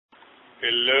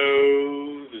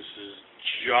Hello, this is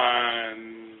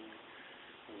John.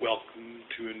 Welcome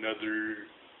to another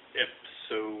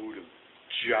episode of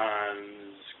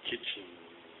John's Kitchen.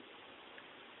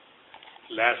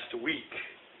 Last week,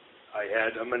 I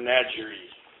had a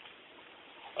menagerie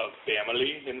of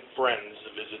family and friends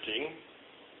visiting,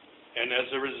 and as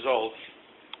a result,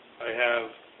 I have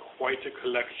quite a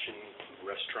collection of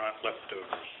restaurant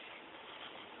leftovers.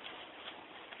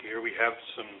 Here we have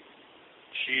some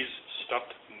cheese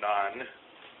stuffed naan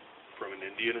from an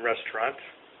Indian restaurant.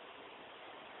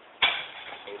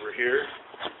 Over here,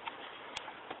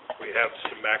 we have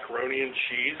some macaroni and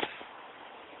cheese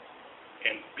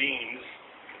and beans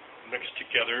mixed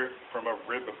together from a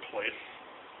rib place,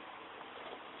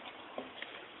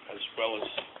 as well as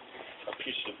a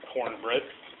piece of cornbread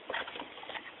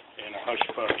and a hush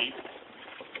puppy,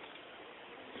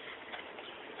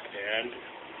 and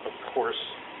of course,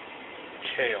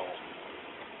 kale.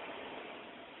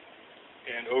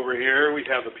 And over here we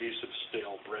have a piece of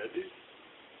stale bread.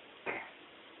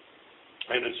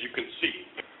 And as you can see,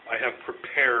 I have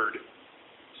prepared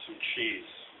some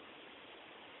cheese.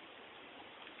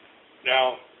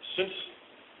 Now, since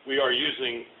we are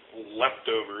using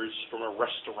leftovers from a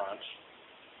restaurant,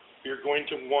 you're going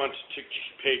to want to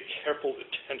pay careful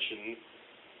attention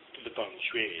to the Feng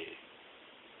Shui.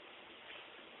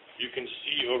 You can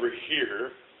see over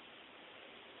here,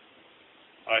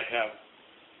 I have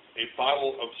a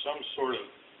bottle of some sort of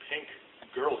pink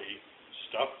girly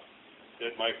stuff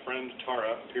that my friend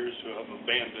Tara appears to have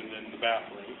abandoned in the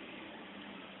bathroom,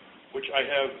 which I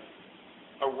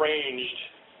have arranged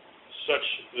such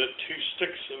that 2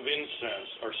 sticks of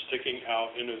incense are sticking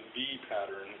out in a V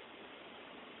pattern,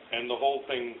 and the whole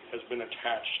thing has been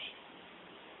attached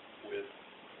with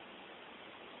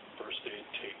first aid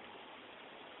tape.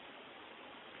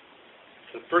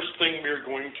 The first thing we're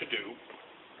going to do,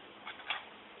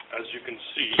 as you can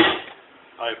see,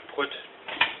 I've put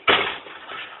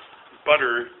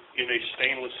butter in a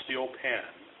stainless steel pan,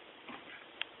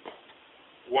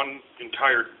 1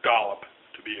 entire dollop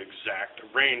to be exact,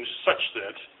 arranged such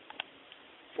that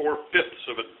 4/5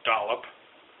 of a dollop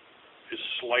is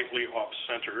slightly off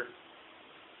center,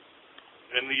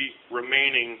 and the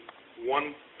remaining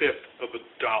 1/5 of a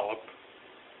dollop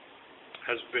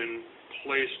has been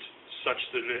placed such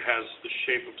that it has the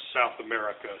shape of South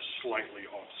America slightly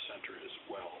off center as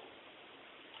well.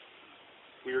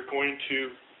 We are going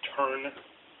to turn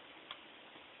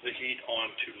the heat on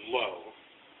to low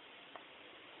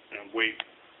and wait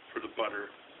for the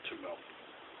butter to melt.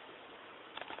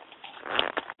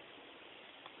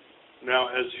 Now,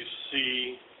 as you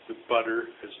see, the butter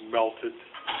has melted.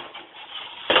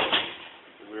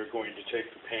 We're going to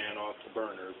take the pan off the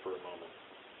burner for a moment.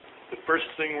 The first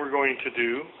thing we're going to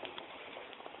do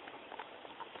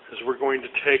is we're going to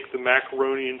take the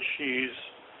macaroni and cheese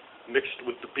mixed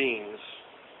with the beans,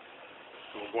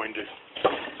 and we're going to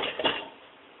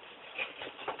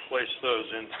place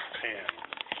those in the pan.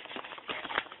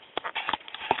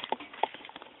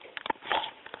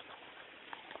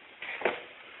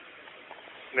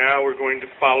 Now we're going to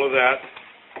follow that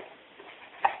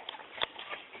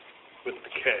with the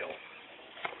kale.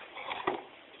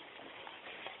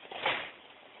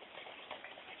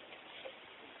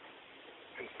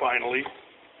 And finally,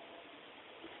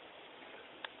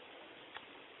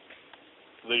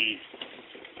 the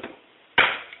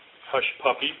hush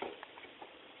puppy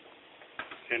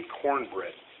and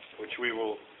cornbread, which we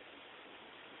will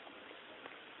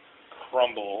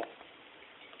crumble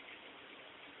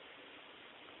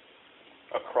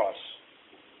across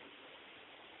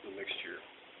the mixture.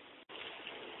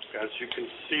 As you can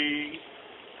see,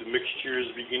 the mixture is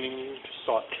beginning to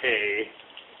saute,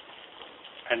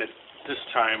 and at this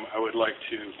time I would like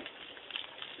to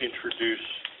introduce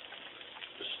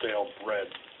the stale bread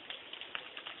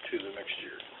to the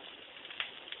mixture.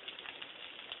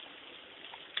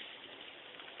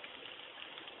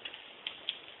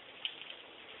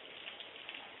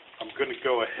 I'm going to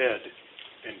go ahead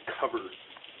and cover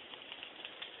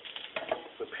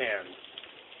the pan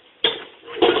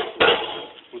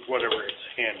with whatever is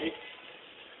handy,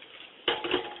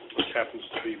 which happens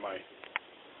to be my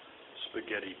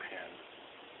spaghetti pan.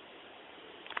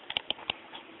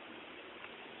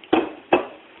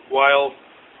 While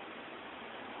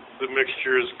the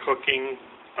mixture is cooking,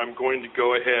 I'm going to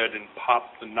go ahead and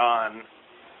pop the naan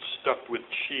stuffed with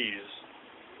cheese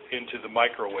into the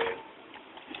microwave,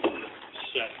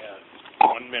 set at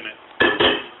 1 minute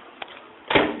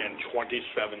and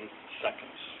 27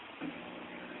 seconds.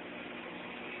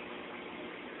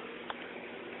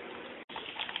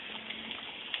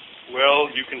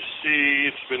 Well, you can see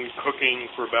it's been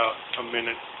cooking for about a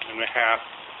minute and a half.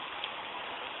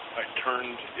 I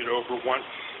turned it over once,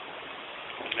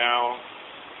 and now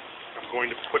I'm going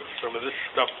to put some of this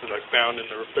stuff that I found in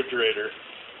the refrigerator,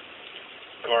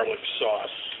 garlic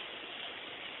sauce.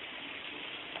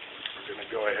 We're going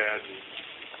to go ahead and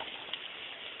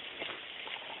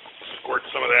squirt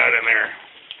some of that in there.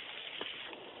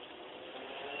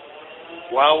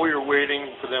 While we are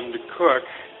waiting for them to cook,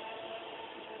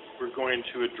 we're going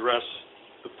to address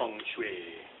the Feng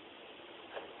Shui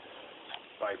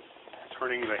by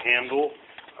turning the handle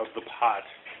of the pot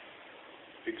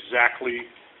exactly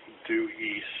due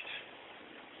east.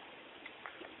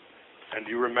 And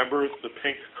you remember the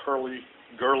pink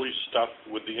girly stuff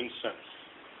with the incense.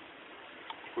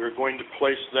 We're going to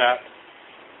place that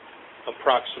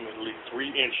approximately 3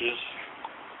 inches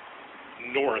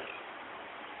north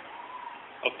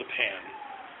of the pan.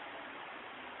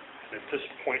 And at this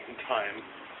point in time,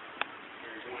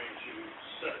 we're going to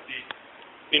set the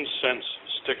incense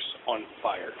sticks on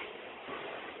fire.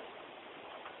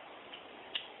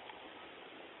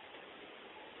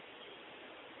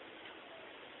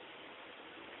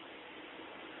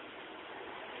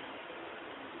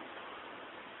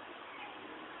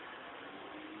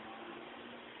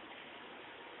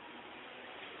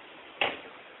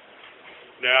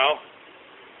 Now,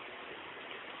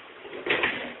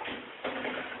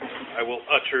 I will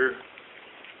utter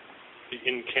the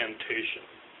incantation.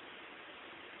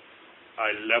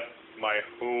 I left my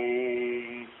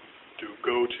home to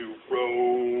go to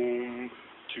Rome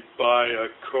to buy a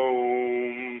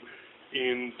comb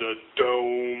in the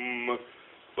dome,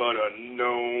 but a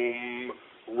gnome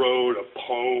wrote a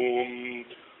poem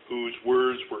whose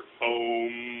words were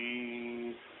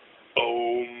Om,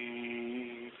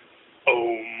 Om,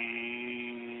 Om.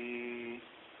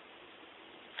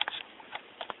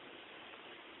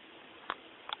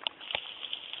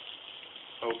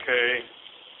 Okay,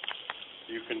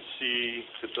 you can see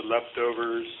that the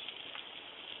leftovers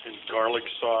and garlic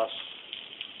sauce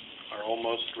are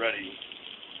almost ready.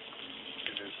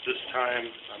 And at this time,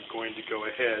 I'm going to go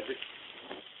ahead and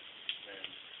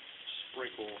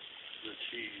sprinkle the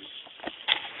cheese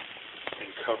and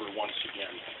cover once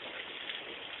again.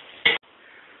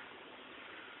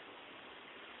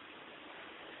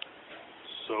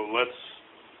 So let's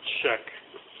check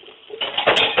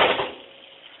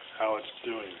how it's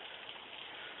doing.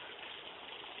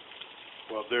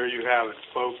 Well, there you have it,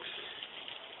 folks.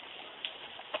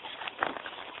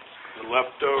 The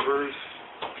leftovers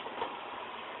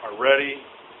are ready.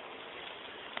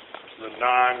 The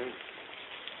naan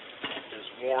is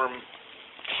warm.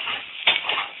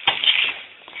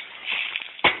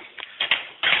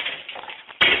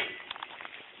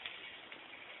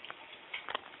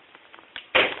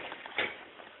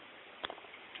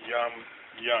 Yum,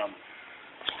 yum.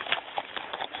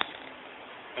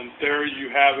 And there you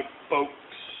have it, folks.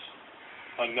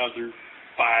 Another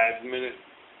 5-minute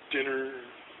dinner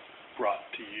brought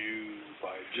to you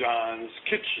by John's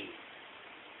Kitchen.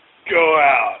 Go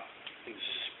out and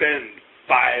spend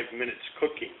 5 minutes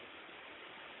cooking.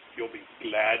 You'll be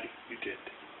glad you did.